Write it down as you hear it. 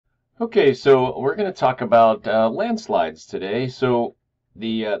Okay, so we're going to talk about landslides today. So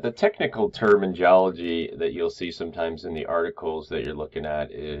the technical term in geology that you'll see sometimes in the articles that you're looking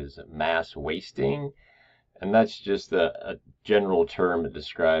at is mass wasting, and that's just a general term that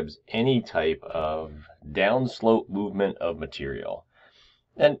describes any type of downslope movement of material.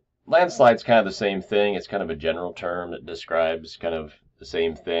 And landslide's kind of the same thing. It's kind of a general term that describes kind of the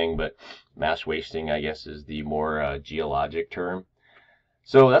same thing, but mass wasting, I guess, is the more geologic term.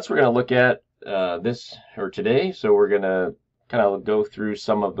 So that's what we're going to look at today. So we're going to kind of go through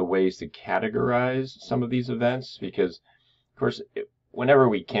some of the ways to categorize some of these events because, of course, whenever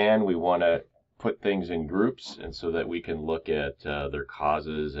we can, we want to put things in groups and so that we can look at their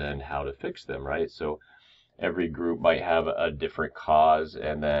causes and how to fix them, right? So every group might have a different cause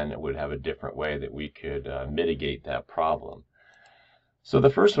and then it would have a different way that we could mitigate that problem. So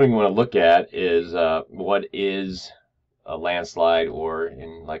the first thing we want to look at is what is a landslide, or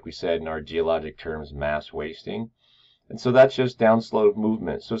like we said in our geologic terms, mass wasting. And so that's just downslope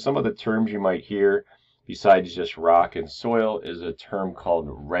movement. So some of the terms you might hear besides just rock and soil is a term called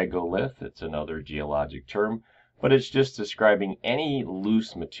regolith. It's another geologic term, but it's just describing any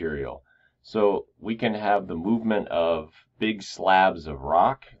loose material. So we can have the movement of big slabs of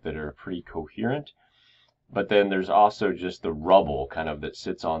rock that are pretty coherent, but then there's also just the rubble kind of that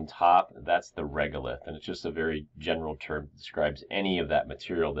sits on top. That's the regolith, and it's just a very general term that describes any of that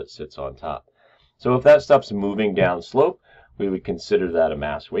material that sits on top. So if that stuff's moving down slope, we would consider that a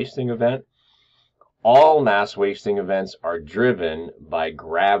mass wasting event. All mass wasting events are driven by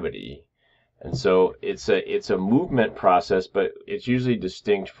gravity. And so it's a movement process, but it's usually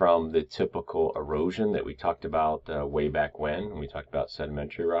distinct from the typical erosion that we talked about way back when we talked about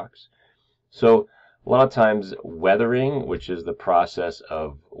sedimentary rocks. So a lot of times weathering, which is the process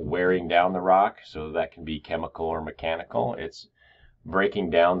of wearing down the rock, so that can be chemical or mechanical. It's breaking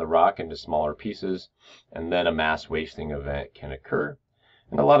down the rock into smaller pieces, and then a mass wasting event can occur.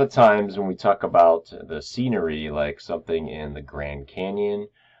 And a lot of times when we talk about the scenery, like something in the Grand Canyon,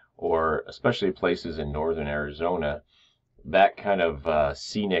 or especially places in northern Arizona, that kind of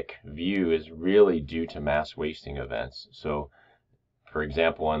scenic view is really due to mass wasting events. So, for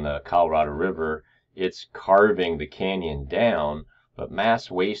example, on the Colorado River, it's carving the canyon down, but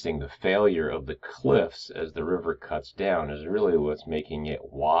mass wasting, the failure of the cliffs as the river cuts down, is really what's making it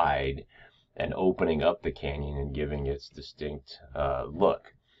wide and opening up the canyon and giving its distinct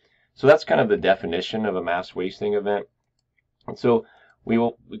look. So that's kind of the definition of a mass wasting event. And so we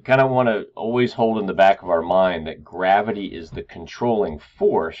kind of want to always hold in the back of our mind that gravity is the controlling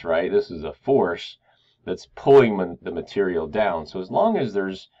force, right? This is a force that's pulling the material down. So as long as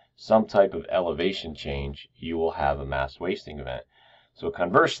there's some type of elevation change, you will have a mass wasting event. So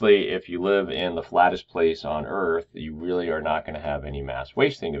conversely, if you live in the flattest place on Earth, you really are not going to have any mass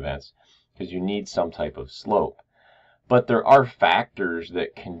wasting events because you need some type of slope. But there are factors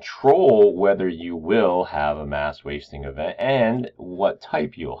that control whether you will have a mass wasting event and what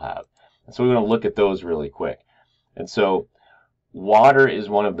type you'll have. And so we want to look at those really quick. And so water is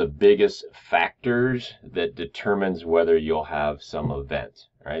one of the biggest factors that determines whether you'll have some event,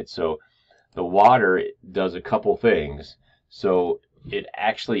 right? So the water does a couple things. So it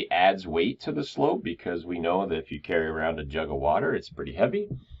actually adds weight to the slope because we know that if you carry around a jug of water, it's pretty heavy.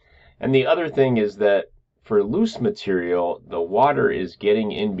 And the other thing is that for loose material, the water is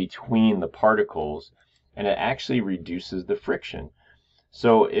getting in between the particles and it actually reduces the friction.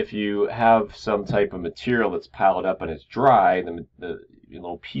 So if you have some type of material that's piled up and it's dry, the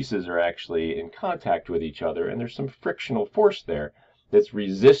little pieces are actually in contact with each other and there's some frictional force there that's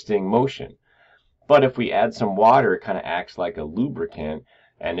resisting motion. But if we add some water, it kind of acts like a lubricant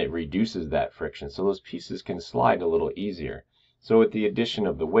and it reduces that friction. So those pieces can slide a little easier. So with the addition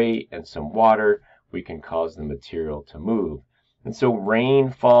of the weight and some water, we can cause the material to move. And so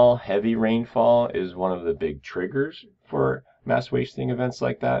rainfall, heavy rainfall, is one of the big triggers for mass wasting events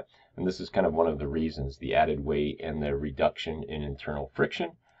like that. And this is kind of one of the reasons, the added weight and the reduction in internal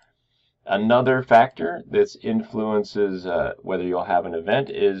friction. Another factor that influences whether you'll have an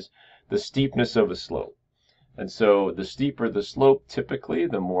event is the steepness of a slope. And so the steeper the slope, typically,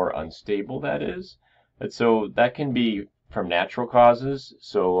 the more unstable that is. And so that can be from natural causes.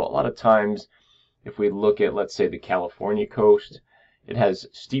 So a lot of times, if we look at, let's say, the California coast, it has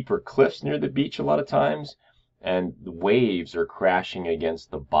steeper cliffs near the beach a lot of times, and the waves are crashing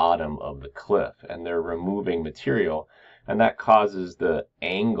against the bottom of the cliff, and they're removing material, and that causes the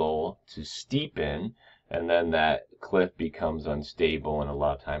angle to steepen, and then that cliff becomes unstable, and a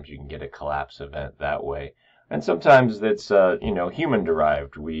lot of times you can get a collapse event that way. And sometimes that's human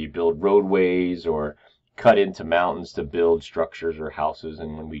derived. We build roadways or cut into mountains to build structures or houses,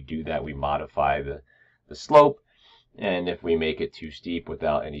 and when we do that, we modify the slope. And if we make it too steep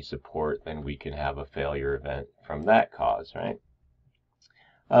without any support, then we can have a failure event from that cause, right?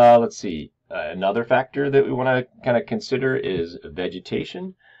 Let's see. Another factor that we want to kind of consider is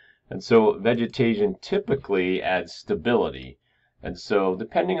vegetation. And so vegetation typically adds stability. And so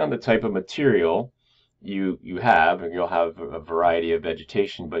depending on the type of material you'll have a variety of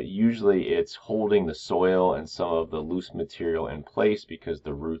vegetation, but usually it's holding the soil and some of the loose material in place because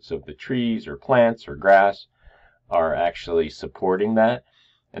the roots of the trees or plants or grass are actually supporting that.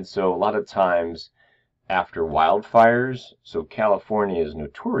 And so a lot of times after wildfires, so California is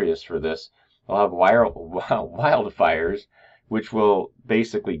notorious for this, they'll have wildfires which will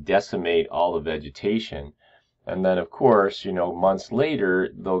basically decimate all the vegetation. And then, of course, months later,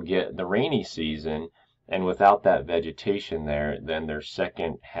 they'll get the rainy season, and without that vegetation there, then their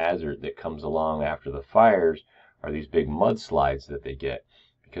second hazard that comes along after the fires are these big mudslides that they get,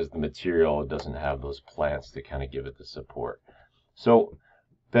 because the material doesn't have those plants to kind of give it the support. So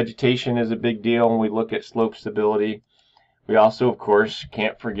vegetation is a big deal when we look at slope stability. We also, of course,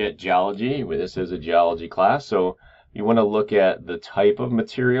 can't forget geology. This is a geology class, so you want to look at the type of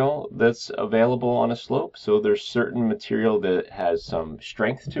material that's available on a slope. So there's certain material that has some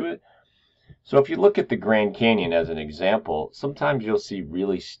strength to it. So if you look at the Grand Canyon as an example, sometimes you'll see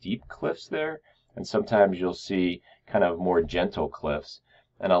really steep cliffs there, and sometimes you'll see kind of more gentle cliffs.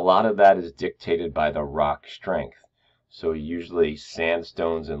 And a lot of that is dictated by the rock strength. So usually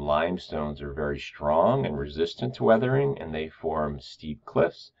sandstones and limestones are very strong and resistant to weathering, and they form steep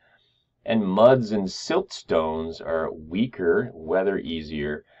cliffs. And muds and siltstones are weaker, weather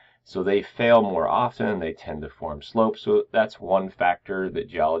easier, so they fail more often. They tend to form slopes. So that's one factor that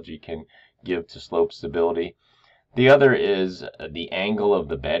geology can give to slope stability. The other is the angle of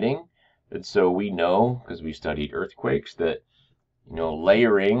the bedding. And so we know, because we studied earthquakes, that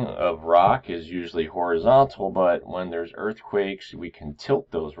layering of rock is usually horizontal, but when there's earthquakes, we can tilt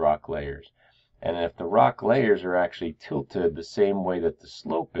those rock layers. And if the rock layers are actually tilted the same way that the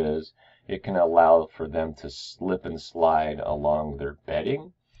slope is, it can allow for them to slip and slide along their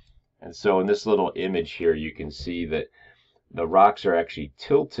bedding. And so in this little image here, you can see that the rocks are actually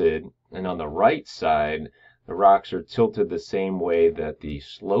tilted, and on the right side, the rocks are tilted the same way that the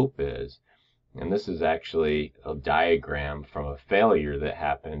slope is. And this is actually a diagram from a failure that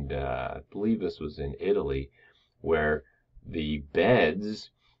happened, I believe this was in Italy, where the beds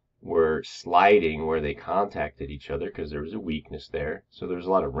were sliding where they contacted each other because there was a weakness there. So there was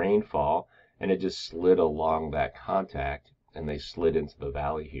a lot of rainfall, and it just slid along that contact, and they slid into the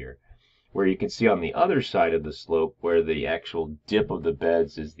valley here. Where you can see on the other side of the slope where the actual dip of the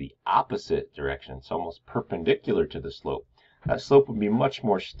beds is the opposite direction. It's almost perpendicular to the slope. That slope would be much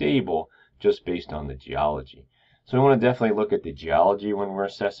more stable just based on the geology. So we want to definitely look at the geology when we're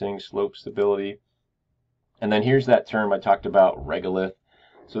assessing slope stability. And then here's that term I talked about, regolith.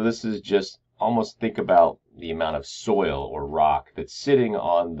 So this is just almost think about the amount of soil or rock that's sitting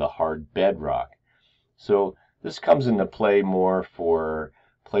on the hard bedrock. So this comes into play more for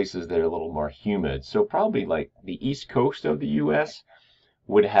places that are a little more humid. So probably like the east coast of the U.S.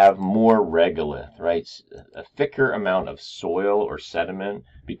 would have more regolith, right? A thicker amount of soil or sediment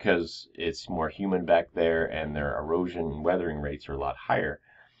because it's more humid back there and their erosion and weathering rates are a lot higher.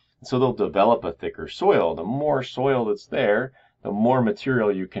 So they'll develop a thicker soil. The more soil that's there, the more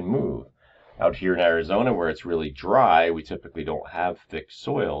material you can move. Out here in Arizona where it's really dry, we typically don't have thick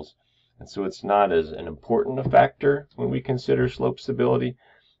soils. And so it's not as an important a factor when we consider slope stability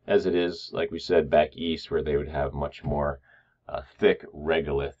as it is, like we said, back east where they would have much more thick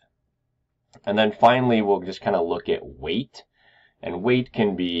regolith. And then finally, we'll just kind of look at weight. And weight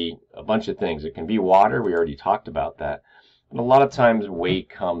can be a bunch of things. It can be water. We already talked about that. And a lot of times weight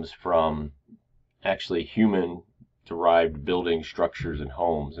comes from actually human-derived building structures and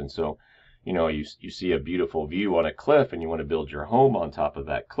homes. And so, you see a beautiful view on a cliff and you want to build your home on top of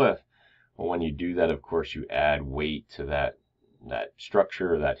that cliff. Well, when you do that, of course, you add weight to that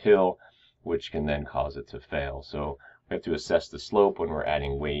structure or that hill, which can then cause it to fail. So we have to assess the slope when we're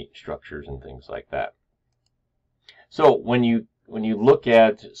adding weight, structures, and things like that. So when you look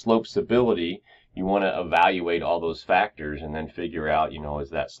at slope stability, you want to evaluate all those factors and then figure out, is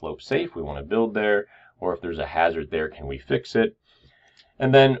that slope safe? We want to build there, or if there's a hazard there, can we fix it?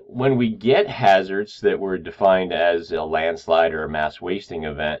 And then when we get hazards that were defined as a landslide or a mass wasting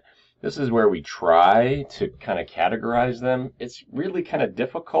event, this is where we try to kind of categorize them. It's really kind of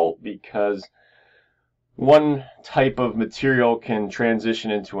difficult because one type of material can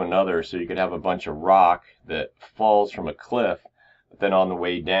transition into another. So you could have a bunch of rock that falls from a cliff, But then on the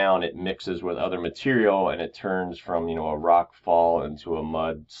way down, it mixes with other material and it turns from, a rock fall into a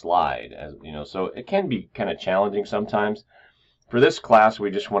mud slide, so it can be kind of challenging sometimes. For this class, we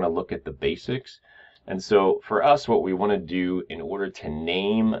just want to look at the basics. And so for us, what we want to do in order to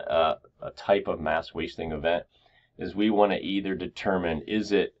name a type of mass wasting event is we want to either determine,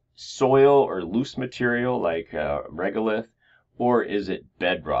 is it soil or loose material like regolith, or is it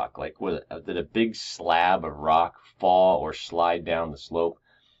bedrock? Like, did a big slab of rock fall or slide down the slope?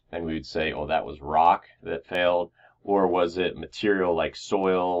 And we would say, oh, that was rock that failed. Or was it material like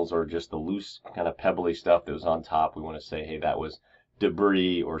soils or just the loose kind of pebbly stuff that was on top? We want to say, hey, that was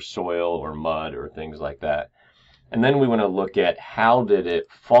debris or soil or mud or things like that. And then we want to look at how did it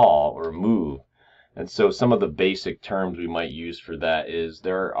fall or move. And so some of the basic terms we might use for that is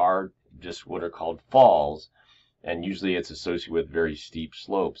there are just what are called falls, and usually it's associated with very steep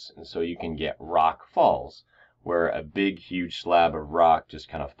slopes. And so you can get rock falls, where a big, huge slab of rock just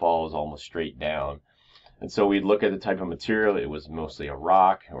kind of falls almost straight down. And so we'd look at the type of material. It was mostly a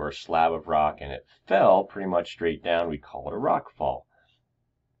rock or a slab of rock, and it fell pretty much straight down. We call it a rock fall.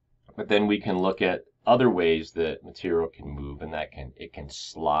 But then we can look at other ways that material can move, and it can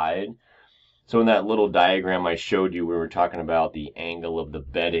slide. So in that little diagram I showed you, we were talking about the angle of the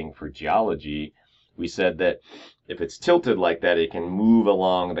bedding for geology. We said that if it's tilted like that, it can move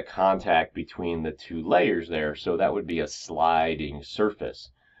along the contact between the two layers there. So that would be a sliding surface.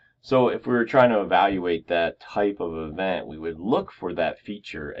 So if we were trying to evaluate that type of event, we would look for that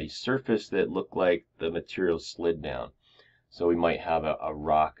feature, a surface that looked like the material slid down. So we might have a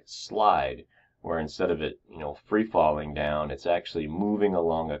rock slide, where instead of it, free falling down, it's actually moving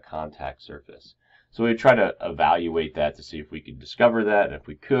along a contact surface. So we try to evaluate that to see if we could discover that. And if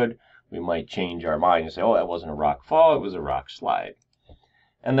we could, we might change our mind and say, oh, that wasn't a rock fall, it was a rock slide.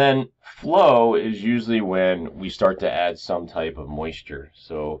 And then flow is usually when we start to add some type of moisture.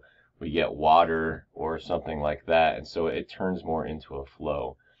 So we get water or something like that, and so it turns more into a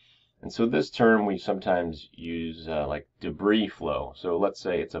flow. And so this term we sometimes use like debris flow. So let's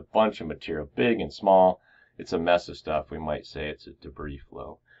say it's a bunch of material, big and small, it's a mess of stuff, we might say it's a debris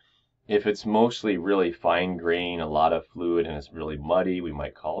flow. If it's mostly really fine grain, a lot of fluid, and it's really muddy, we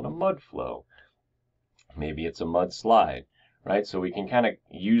might call it a mud flow. Maybe it's a mud slide, right? So we can kind of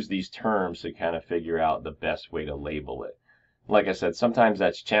use these terms to kind of figure out the best way to label it. Like I said, sometimes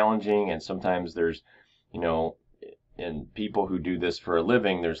that's challenging, and sometimes there's, and people who do this for a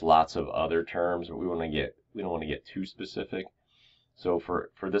living, there's lots of other terms, but we don't want to get too specific. So for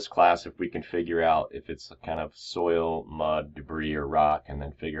this class, if we can figure out if it's kind of soil, mud, debris, or rock, and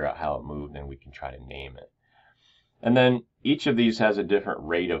then figure out how it moved, then we can try to name it. And then each of these has a different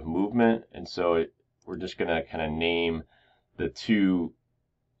rate of movement, and so we're just going to kind of name the two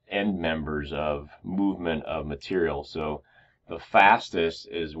end members of movement of material. So the fastest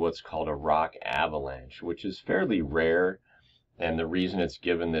is what's called a rock avalanche, which is fairly rare. And the reason it's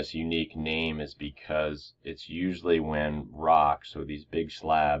given this unique name is because it's usually when rocks, so these big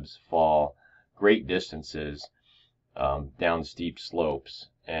slabs, fall great distances down steep slopes.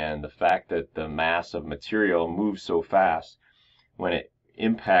 And the fact that the mass of material moves so fast, when it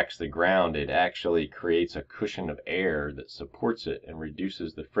impacts the ground, it actually creates a cushion of air that supports it and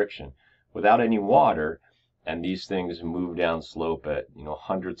reduces the friction without any water. And these things move down slope at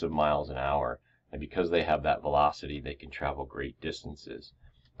hundreds of miles an hour, and because they have that velocity, they can travel great distances.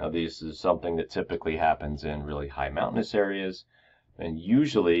 Now, this is something that typically happens in really high mountainous areas, and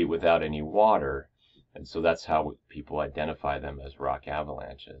usually without any water, and so that's how people identify them as rock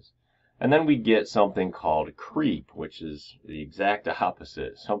avalanches. And then we get something called creep, which is the exact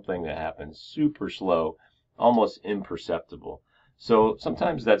opposite, something that happens super slow, almost imperceptible. So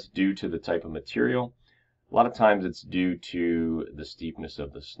sometimes that's due to the type of material. A lot of times it's due to the steepness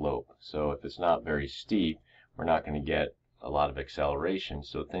of the slope. So if it's not very steep, we're not going to get a lot of acceleration.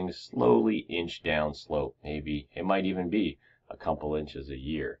 So things slowly inch down slope. Maybe it might even be a couple inches a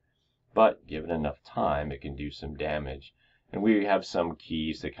year. But given enough time, it can do some damage. And we have some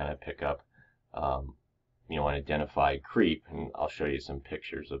keys to kind of pick up, and identify creep. And I'll show you some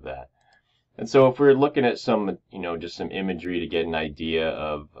pictures of that. And so if we're looking at some, just some imagery to get an idea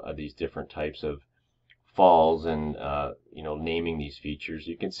of these different types of falls and naming these features,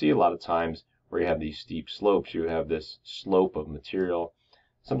 you can see a lot of times where you have these steep slopes, you have this slope of material,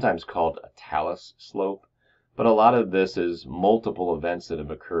 sometimes called a talus slope. But a lot of this is multiple events that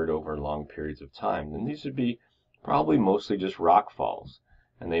have occurred over long periods of time. And these would be probably mostly just rock falls.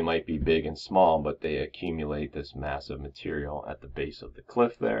 And they might be big and small, but they accumulate this massive material at the base of the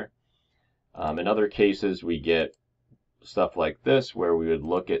cliff there. In other cases, we get stuff like this, where we would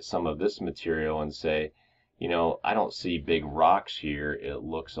look at some of this material and say, I don't see big rocks here. It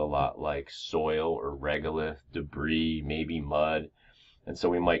looks a lot like soil or regolith, debris, maybe mud. And so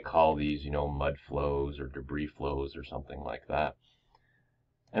we might call these, mud flows or debris flows or something like that.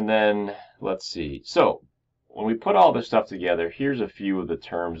 And then let's see. So when we put all this stuff together, here's a few of the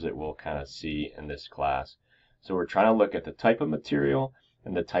terms that we'll kind of see in this class. So we're trying to look at the type of material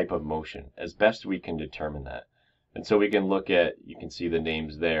and the type of motion as best we can determine that. And so we can look at, you can see the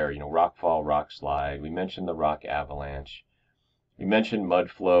names there, rock fall, rock slide. We mentioned the rock avalanche. We mentioned mud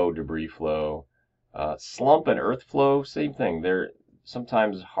flow, debris flow. Slump and earth flow, same thing. They're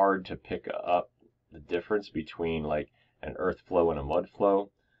sometimes hard to pick up the difference between like an earth flow and a mud flow,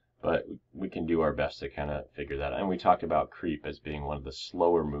 but we can do our best to kind of figure that out. And we talked about creep as being one of the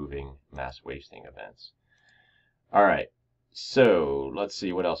slower moving mass wasting events. All right. So let's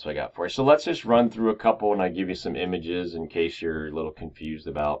see what else I got for you. So let's just run through a couple and I give you some images in case you're a little confused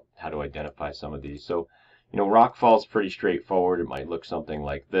about how to identify some of these. So, rock fall is pretty straightforward. It might look something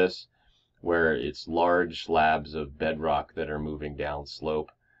like this, where it's large slabs of bedrock that are moving down slope.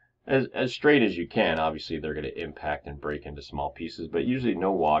 As straight as you can. Obviously, they're going to impact and break into small pieces, but usually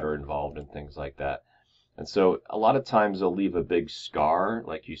no water involved and things like that. And so a lot of times they'll leave a big scar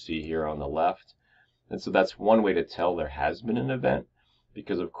like you see here on the left. And so that's one way to tell there has been an event,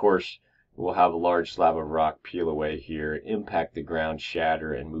 because of course we'll have a large slab of rock peel away here, impact the ground,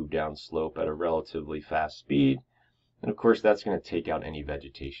 shatter, and move down slope at a relatively fast speed. And of course that's going to take out any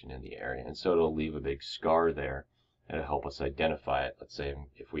vegetation in the area, and so it'll leave a big scar there, and it'll help us identify it, let's say,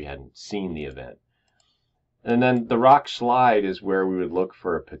 if we hadn't seen the event. And then the rock slide is where we would look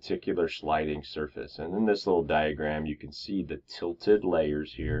for a particular sliding surface. And in this little diagram you can see the tilted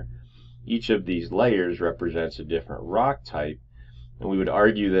layers here. Each of these layers represents a different rock type, and we would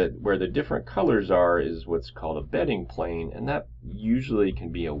argue that where the different colors are is what's called a bedding plane, and that usually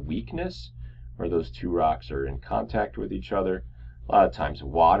can be a weakness, where those two rocks are in contact with each other. A lot of times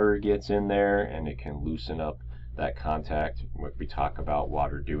water gets in there and it can loosen up that contact. What we talk about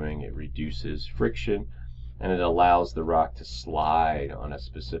water doing, it reduces friction and it allows the rock to slide on a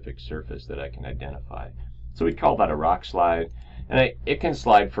specific surface that I can identify. So we call that a rock slide. And it can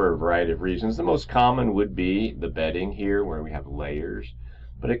slide for a variety of reasons. The most common would be the bedding here where we have layers,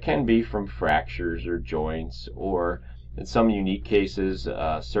 but it can be from fractures or joints, or in some unique cases,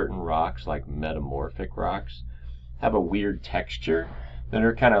 certain rocks like metamorphic rocks have a weird texture that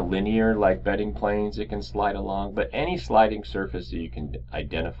are kind of linear like bedding planes. It can slide along, but any sliding surface that you can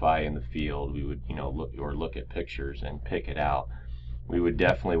identify in the field, we would look at pictures and pick it out. We would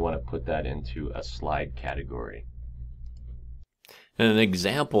definitely want to put that into a slide category. And an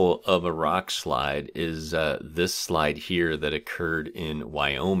example of a rock slide is this slide here that occurred in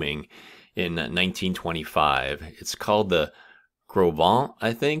Wyoming in 1925. It's called the Grovant,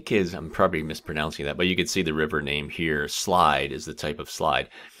 I think, I'm probably mispronouncing that, but you can see the river name here. Slide is the type of slide.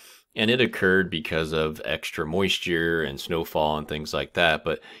 And it occurred because of extra moisture and snowfall and things like that.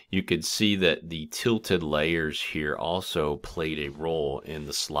 But you could see that the tilted layers here also played a role in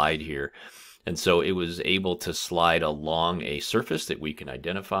the slide here. And so it was able to slide along a surface that we can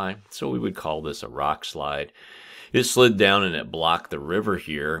identify. So we would call this a rock slide. It slid down and it blocked the river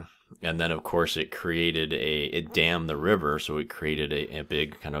here. And then, of course, it dammed the river. So it created a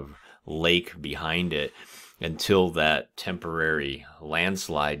big kind of lake behind it until that temporary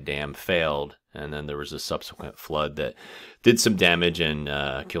landslide dam failed. And then there was a subsequent flood that did some damage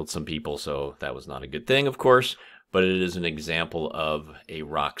and killed some people. So that was not a good thing, of course. But it is an example of a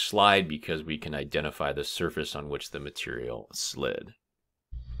rock slide because we can identify the surface on which the material slid.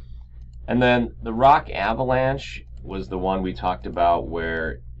 And then the rock avalanche was the one we talked about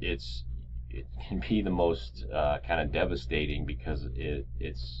where it can be the most kind of devastating because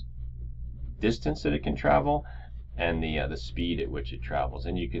it's distance that it can travel and the speed at which it travels.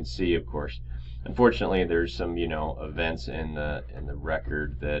 And you can see, of course, unfortunately, there's some events in the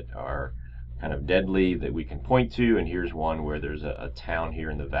record that are kind of deadly that we can point to, and here's one where there's a town here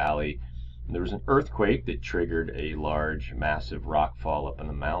in the valley. And there was an earthquake that triggered a large, massive rock fall up in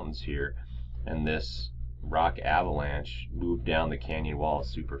the mountains here, and this rock avalanche moved down the canyon wall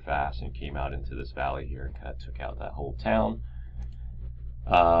super fast and came out into this valley here and kind of took out that whole town.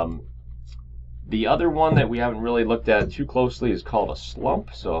 The other one that we haven't really looked at too closely is called a slump,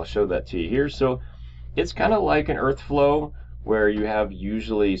 so I'll show that to you here. So it's kind of like an earth flow, where you have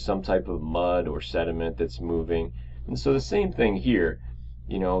usually some type of mud or sediment that's moving. And so the same thing here,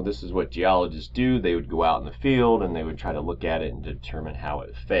 this is what geologists do. They would go out in the field and they would try to look at it and determine how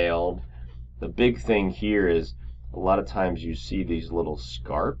it failed. The big thing here is a lot of times you see these little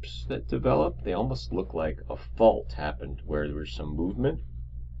scarps that develop. They almost look like a fault happened where there was some movement.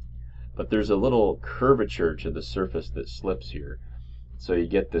 but there's a little curvature to the surface that slips here. So you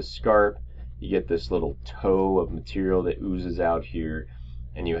get this scarp, you get this little toe of material that oozes out here,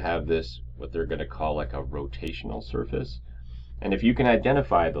 and you have this, what they're going to call like a rotational surface. And if you can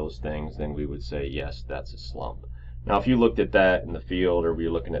identify those things, then we would say, yes, that's a slump. Now, if you looked at that in the field, or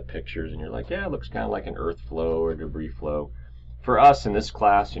we're looking at pictures and you're like, yeah, it looks kind of like an earth flow or debris flow. For us in this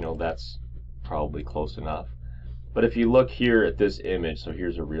class, that's probably close enough. But if you look here at this image, so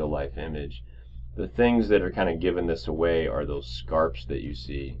here's a real life image, the things that are kind of giving this away are those scarps that you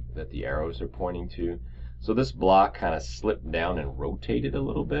see that the arrows are pointing to. So this block kind of slipped down and rotated a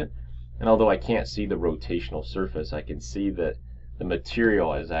little bit. And although I can't see the rotational surface, I can see that the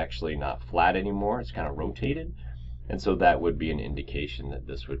material is actually not flat anymore. It's kind of rotated. And so that would be an indication that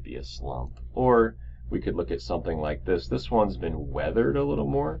this would be a slump. Or we could look at something like this. This one's been weathered a little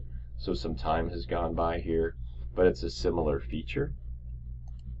more, so some time has gone by here, but it's a similar feature.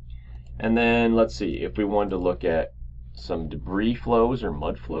 And then let's see, if we wanted to look at some debris flows or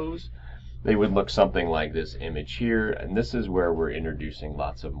mud flows, they would look something like this image here, and this is where we're introducing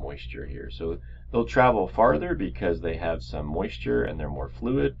lots of moisture here. So they'll travel farther because they have some moisture and they're more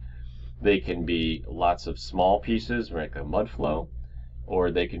fluid. They can be lots of small pieces, like a mud flow,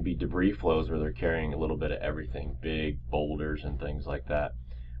 or they can be debris flows where they're carrying a little bit of everything, big boulders and things like that.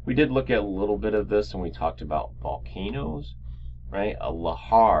 We did look at a little bit of this when we talked about volcanoes, right? A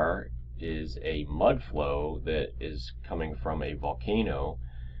lahar is a mud flow that is coming from a volcano,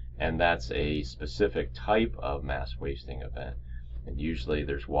 and that's a specific type of mass wasting event. And usually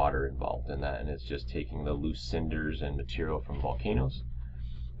there's water involved in that, and it's just taking the loose cinders and material from volcanoes.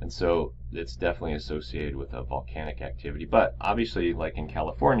 And so it's definitely associated with a volcanic activity. But obviously, like in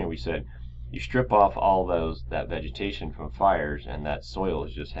California, we said you strip off all that vegetation from fires, and that soil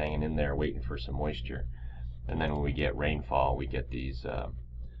is just hanging in there waiting for some moisture. And then when we get rainfall, we get these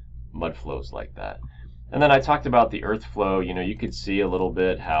mud flows like that. And then I talked about the earth flow. You could see a little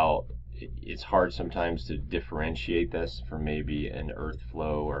bit how it's hard sometimes to differentiate this from maybe an earth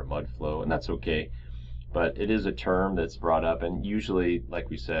flow or a mud flow, and that's okay. But it is a term that's brought up, and usually, like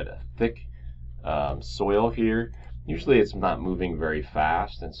we said, a thick soil here, usually it's not moving very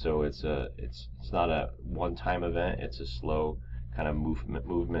fast, and so it's not a one-time event. It's a slow kind of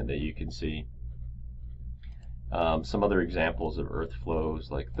movement that you can see. Some other examples of earth flows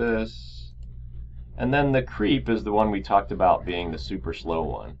like this. And then the creep is the one we talked about being the super slow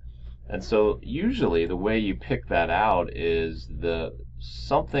one. And so usually the way you pick that out is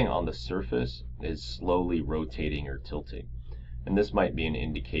something on the surface is slowly rotating or tilting. And this might be an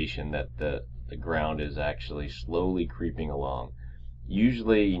indication that the ground is actually slowly creeping along.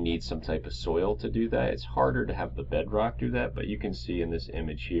 Usually you need some type of soil to do that. It's harder to have the bedrock do that, but you can see in this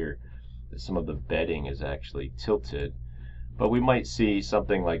image here that some of the bedding is actually tilted. But we might see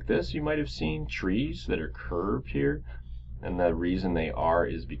something like this. You might have seen trees that are curved here, and the reason they are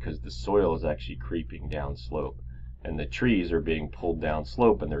is because the soil is actually creeping down slope, and the trees are being pulled down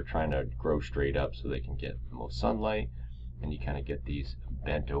slope, and they're trying to grow straight up so they can get the most sunlight, and you kind of get these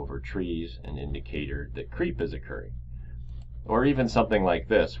bent over trees, an indicator that creep is occurring. Or even something like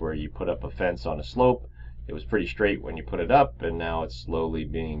this, where you put up a fence on a slope. It was pretty straight when you put it up, and now it's slowly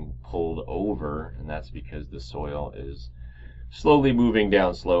being pulled over, and that's because the soil is slowly moving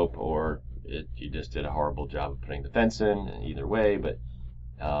down slope, or you just did a horrible job of putting the fence in, either way. But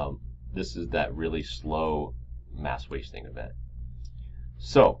this is that really slow mass wasting event.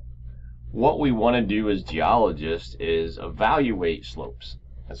 So what we want to do as geologists is evaluate slopes.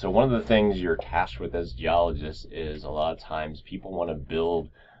 And so one of the things you're tasked with as geologists is a lot of times people want to build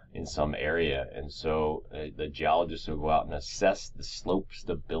in some area, and so the geologists will go out and assess the slope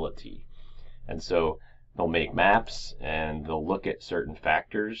stability. And so they'll make maps and they'll look at certain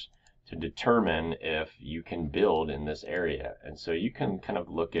factors to determine if you can build in this area. And so you can kind of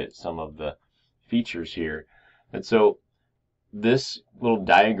look at some of the features here. And so this little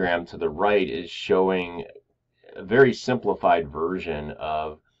diagram to the right is showing a very simplified version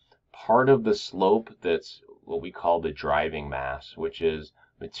of part of the slope that's what we call the driving mass, which is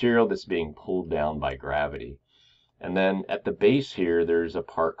material that's being pulled down by gravity. And then at the base here, there's a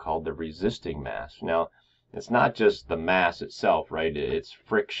part called the resisting mass. Now, it's not just the mass itself, right? It's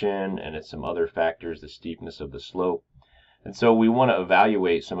friction, and it's some other factors, the steepness of the slope. And so we want to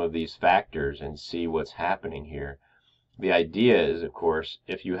evaluate some of these factors and see what's happening here. The idea is, of course,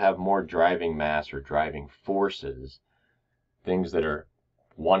 if you have more driving mass or driving forces, things that are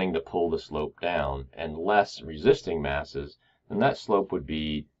wanting to pull the slope down, and less resisting masses, then that slope would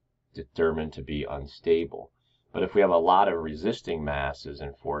be determined to be unstable. But if we have a lot of resisting masses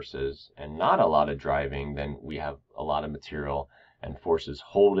and forces and not a lot of driving, then we have a lot of material and forces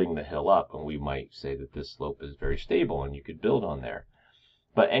holding the hill up, and we might say that this slope is very stable and you could build on there.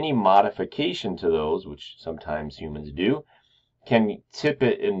 But any modification to those, which sometimes humans do, can tip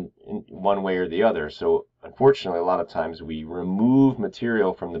it in one way or the other. So unfortunately, a lot of times we remove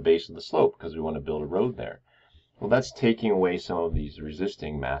material from the base of the slope because we want to build a road there. Well, that's taking away some of these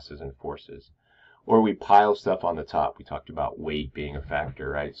resisting masses and forces. Or we pile stuff on the top. We talked about weight being a factor,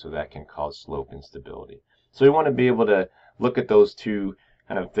 right? So that can cause slope instability. So we want to be able to look at those two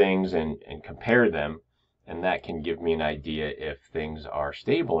kind of things and compare them, and that can give me an idea if things are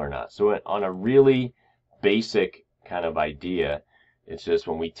stable or not. So on a really basic kind of idea, it's just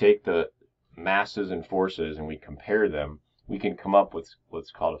when we take the masses and forces and we compare them, we can come up with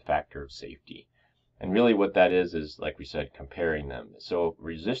what's called a factor of safety. And really what that is like we said, comparing them. So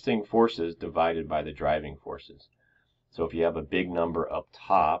resisting forces divided by the driving forces. So if you have a big number up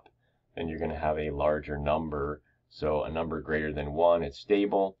top, then you're going to have a larger number. So a number greater than 1, it's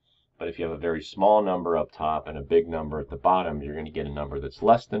stable. But if you have a very small number up top and a big number at the bottom, you're going to get a number that's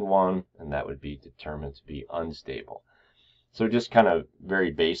less than 1, and that would be determined to be unstable. So just kind of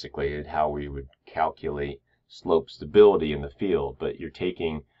very basically how we would calculate slope stability in the field, but you're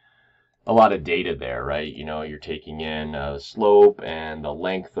taking a lot of data there, right? You know, you're taking in slope and the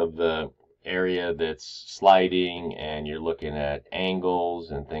length of the area that's sliding, and you're looking at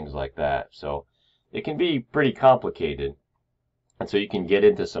angles and things like that. So it can be pretty complicated. And so you can get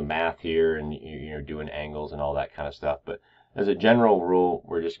into some math here and you're doing angles and all that kind of stuff. But as a general rule,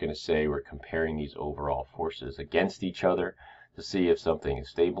 we're just going to say we're comparing these overall forces against each other to see if something is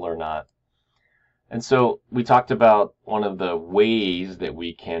stable or not. And so we talked about one of the ways that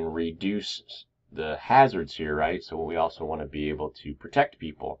we can reduce the hazards here, right? So we also want to be able to protect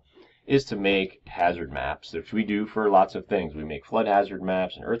people is to make hazard maps, which we do for lots of things. We make flood hazard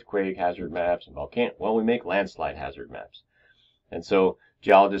maps and earthquake hazard maps and we make landslide hazard maps. And so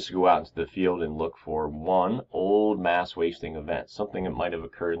geologists go out into the field and look for one old mass wasting event, something that might have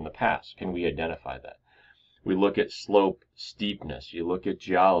occurred in the past. Can we identify that? We look at slope steepness, you look at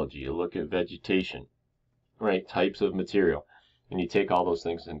geology, you look at vegetation, right, types of material, and you take all those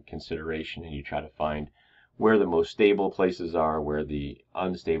things into consideration and you try to find where the most stable places are, where the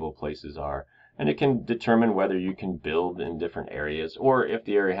unstable places are, and it can determine whether you can build in different areas or if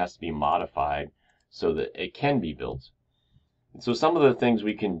the area has to be modified so that it can be built. And so some of the things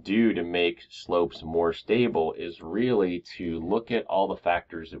we can do to make slopes more stable is really to look at all the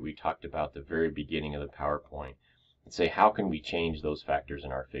factors that we talked about at the very beginning of the PowerPoint and say, how can we change those factors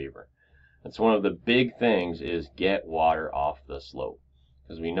in our favor? And so one of the big things is get water off the slope,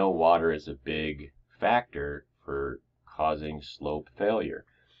 because we know water is a big factor for causing slope failure.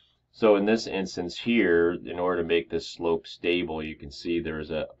 So in this instance here, in order to make this slope stable, you can see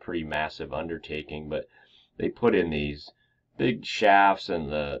there's a pretty massive undertaking, but they put in these big shafts in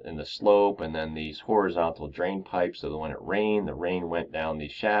the slope, and then these horizontal drain pipes, so that when it rained, the rain went down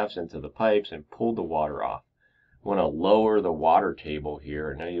these shafts into the pipes and pulled the water off. We want to lower the water table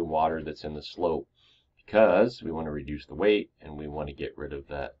here and any water that's in the slope, because we want to reduce the weight and we want to get rid of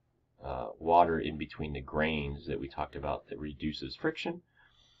that water in between the grains that we talked about that reduces friction.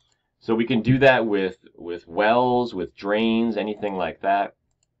 So we can do that with wells, with drains, anything like that.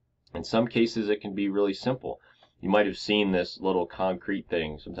 In some cases it can be really simple. You might have seen this little concrete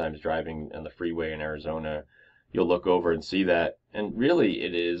thing sometimes driving on the freeway in Arizona. You'll look over and see that, and really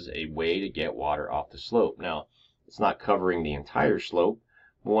it is a way to get water off the slope. Now, it's not covering the entire slope,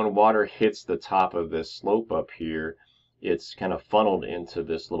 but when water hits the top of this slope up here, it's kind of funneled into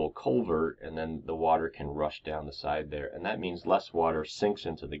this little culvert, and then the water can rush down the side there, and that means less water sinks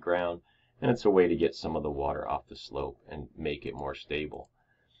into the ground, and it's a way to get some of the water off the slope and make it more stable.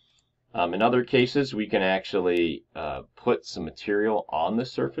 In other cases, we can actually put some material on the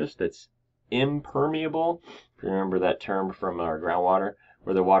surface that's impermeable. If you remember that term from our groundwater,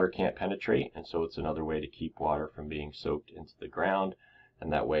 where the water can't penetrate, and so it's another way to keep water from being soaked into the ground,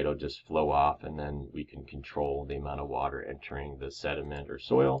 and that way it'll just flow off, and then we can control the amount of water entering the sediment or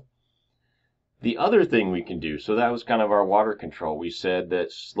soil. The other thing we can do, so that was kind of our water control. We said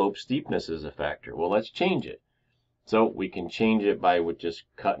that slope steepness is a factor. Well, let's change it. So we can change it by with just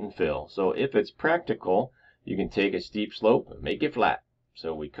cut and fill. So if it's practical, you can take a steep slope and make it flat.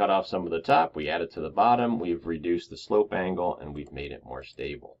 So we cut off some of the top, we add it to the bottom, we've reduced the slope angle, and we've made it more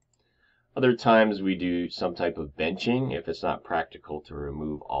stable. Other times we do some type of benching if it's not practical to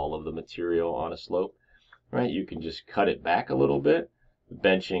remove all of the material on a slope. Right? You can just cut it back a little bit. The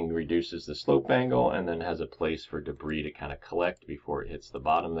benching reduces the slope angle and then has a place for debris to kind of collect before it hits the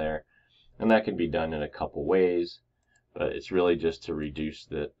bottom there. And that can be done in a couple ways. But it's really just to reduce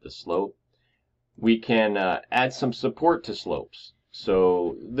the slope. we can add some support to slopes.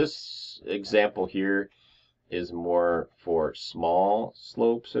 So this example here is more for small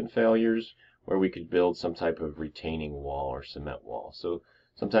slopes and failures where we could build some type of retaining wall or cement wall. So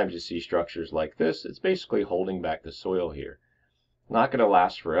sometimes you see structures like this. It's basically holding back the soil here. Not going to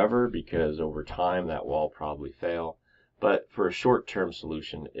last forever because over time that wall probably fail, but for a short-term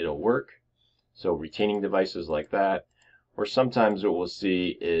solution it'll work. So retaining devices like that, or sometimes what we'll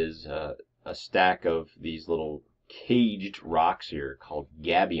see is a stack of these little caged rocks here called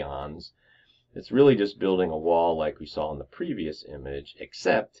gabions. It's really just building a wall like we saw in the previous image,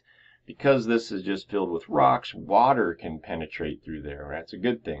 except because this is just filled with rocks, water can penetrate through there. That's a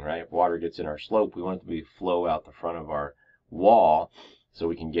good thing, right? If water gets in our slope, we want it to flow out the front of our wall so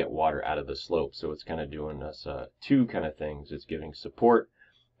we can get water out of the slope. So it's kind of doing us two kind of things. It's giving support,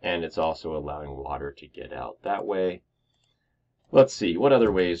 and it's also allowing water to get out that way. Let's see, what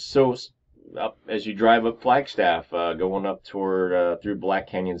other ways? So as you drive up Flagstaff, going up toward through Black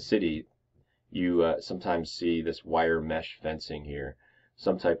Canyon City, you sometimes see this wire mesh fencing here,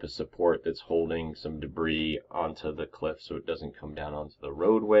 some type of support that's holding some debris onto the cliff so it doesn't come down onto the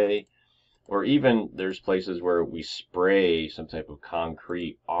roadway. Or even there's places where we spray some type of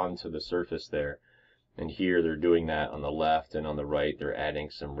concrete onto the surface there. And here they're doing that on the left, and on the right they're adding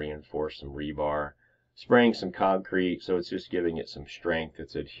some reinforced, some rebar, spraying some concrete, so it's just giving it some strength.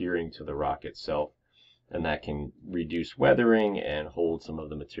 It's adhering to the rock itself, and that can reduce weathering and hold some of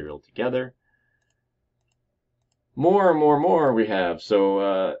the material together. More we have.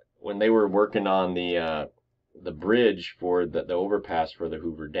 So when they were working on the bridge for the overpass for the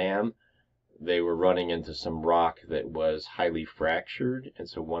Hoover Dam, they were running into some rock that was highly fractured, and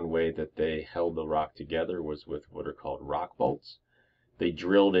so one way that they held the rock together was with what are called rock bolts. They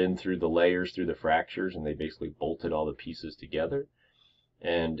drilled in through the layers, through the fractures, and they basically bolted all the pieces together.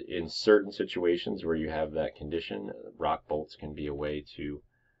 And in certain situations where you have that condition, rock bolts can be a way to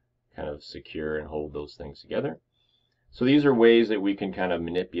kind of secure and hold those things together. So these are ways that we can kind of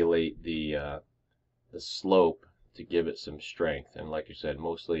manipulate the slope to give it some strength. And like I said,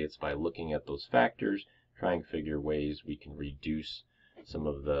 mostly it's by looking at those factors, trying to figure ways we can reduce some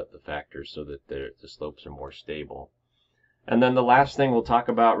of the factors so that the slopes are more stable. And then the last thing we'll talk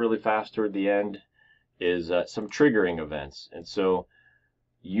about really fast toward the end is some triggering events. And so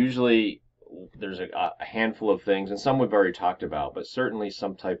usually there's a handful of things, and some we've already talked about, but certainly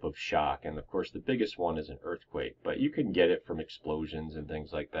some type of shock. And of course the biggest one is an earthquake, but you can get it from explosions and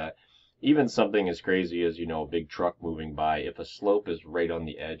things like that. Even something as crazy as, a big truck moving by, if a slope is right on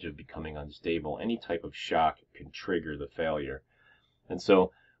the edge of becoming unstable, any type of shock can trigger the failure. And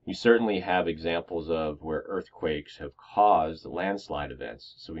so we certainly have examples of where earthquakes have caused landslide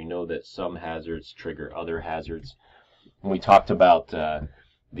events. So we know that some hazards trigger other hazards. When we talked about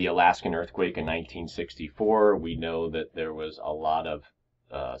the Alaskan earthquake in 1964, we know that there was a lot of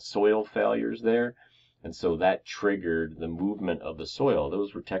soil failures there. And so that triggered the movement of the soil.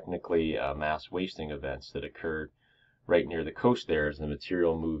 Those were technically mass wasting events that occurred right near the coast there as the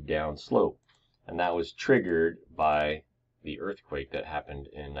material moved down slope. And that was triggered by the earthquake that happened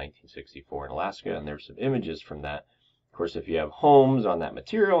in 1964 in Alaska. And there's some images from that. Of course, if you have homes on that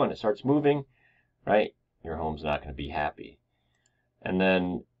material and it starts moving, right, your home's not going to be happy. And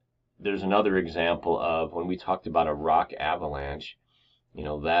then there's another example of when we talked about a rock avalanche.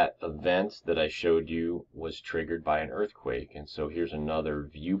 That event that I showed you was triggered by an earthquake. And so here's another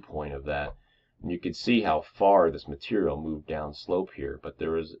viewpoint of that. And you can see how far this material moved down slope here. But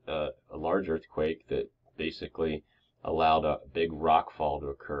there was a large earthquake that basically allowed a big rock fall to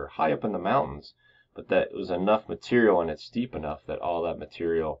occur high up in the mountains. But that was enough material, and it's steep enough that all that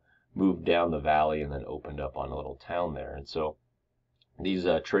material moved down the valley and then opened up on a little town there. And so these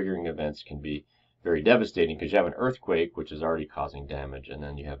triggering events can be very devastating because you have an earthquake, which is already causing damage, and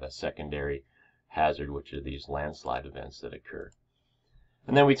then you have a secondary hazard, which are these landslide events that occur.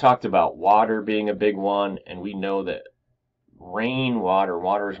 And then we talked about water being a big one, and we know that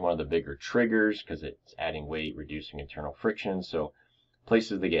water is one of the bigger triggers because it's adding weight, reducing internal friction. So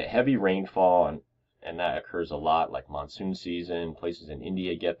places that get heavy rainfall, and that occurs a lot, like monsoon season, places in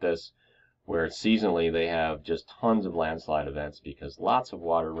India get this, where seasonally they have just tons of landslide events because lots of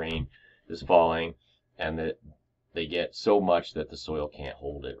water rain is falling, and that they get so much that the soil can't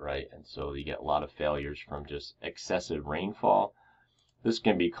hold it, right? And so you get a lot of failures from just excessive rainfall. This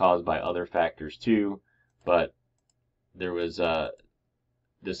can be caused by other factors too, but there was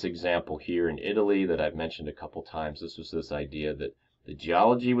this example here in Italy that I've mentioned a couple times. This was this idea that the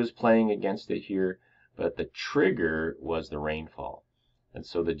geology was playing against it here, but the trigger was the rainfall. And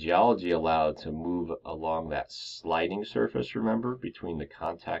so the geology allowed to move along that sliding surface, remember, between the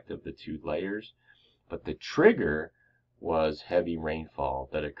contact of the two layers. But the trigger was heavy rainfall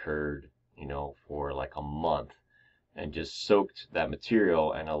that occurred, for like a month and just soaked that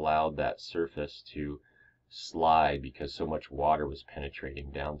material and allowed that surface to slide because so much water was penetrating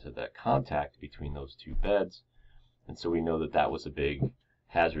down to that contact between those two beds. And so we know that that was a big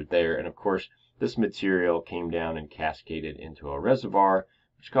hazard there. And of course, this material came down and cascaded into a reservoir,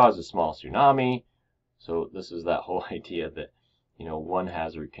 which caused a small tsunami. So this is that whole idea that, one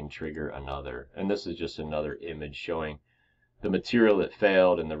hazard can trigger another. And this is just another image showing the material that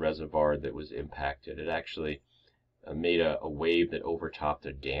failed and the reservoir that was impacted. It actually made a wave that overtopped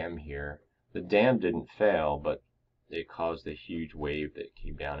a dam here. The dam didn't fail, but it caused a huge wave that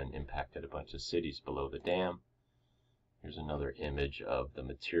came down and impacted a bunch of cities below the dam. Here's another image of the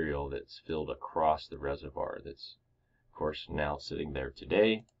material that's filled across the reservoir that's, of course, now sitting there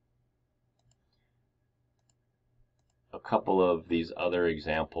today. A couple of these other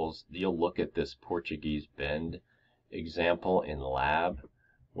examples, you'll look at this Portuguese Bend example in lab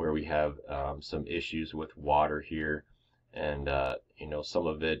where we have some issues with water here. And, some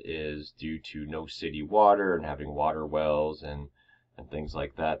of it is due to no city water and having water wells and things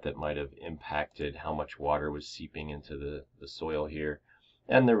like that that might have impacted how much water was seeping into the soil here.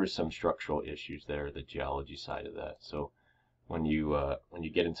 And there was some structural issues there, the geology side of that. So when you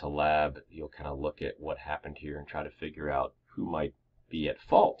get into lab, you'll kind of look at what happened here and try to figure out who might be at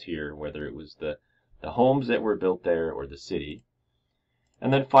fault here, whether it was the homes that were built there or the city.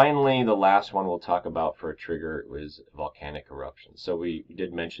 And then finally, the last one we'll talk about for a trigger was volcanic eruptions. So we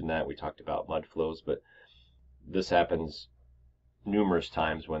did mention that. We talked about mud flows, but this happens numerous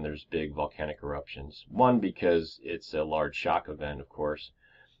times when there's big volcanic eruptions. One, because it's a large shock event, of course,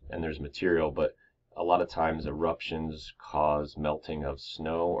 and there's material, but a lot of times eruptions cause melting of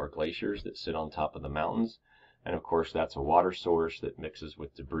snow or glaciers that sit on top of the mountains. And of course, that's a water source that mixes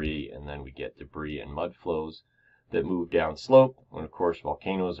with debris, and then we get debris and mud flows that move down slope. And of course,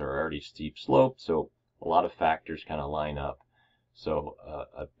 volcanoes are already steep slope, so a lot of factors kind of line up. So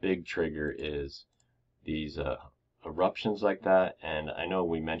a big trigger is these eruptions like that. And I know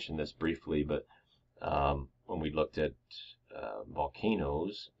we mentioned this briefly, but when we looked at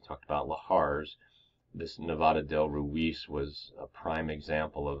volcanoes, talked about lahars, this Nevada del Ruiz was a prime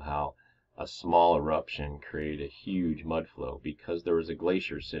example of how a small eruption created a huge mud flow because there was a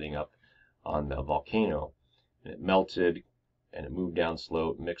glacier sitting up on the volcano. And it melted and it moved down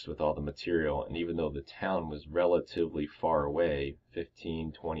slope, mixed with all the material. And even though the town was relatively far away,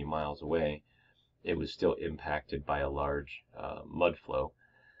 15, 20 miles away, it was still impacted by a large mud flow.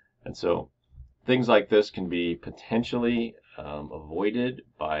 And so things like this can be potentially avoided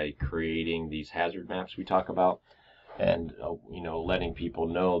by creating these hazard maps we talk about and, letting people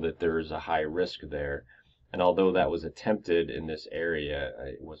know that there is a high risk there. And although that was attempted in this area,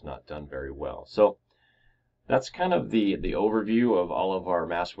 it was not done very well. So that's kind of the overview of all of our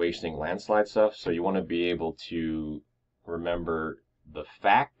mass wasting landslide stuff. So you want to be able to remember the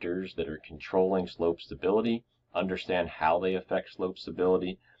factors that are controlling slope stability, understand how they affect slope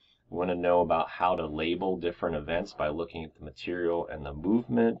stability. We want to know about how to label different events by looking at the material and the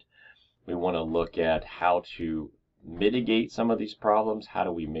movement. We want to look at how to mitigate some of these problems. How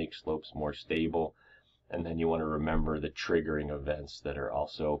do we make slopes more stable? And then you want to remember the triggering events that are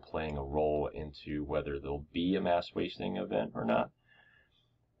also playing a role into whether there'll be a mass wasting event or not.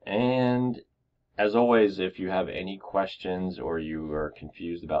 And as always, if you have any questions or you are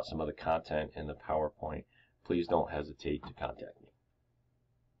confused about some of the content in the PowerPoint, please don't hesitate to contact me.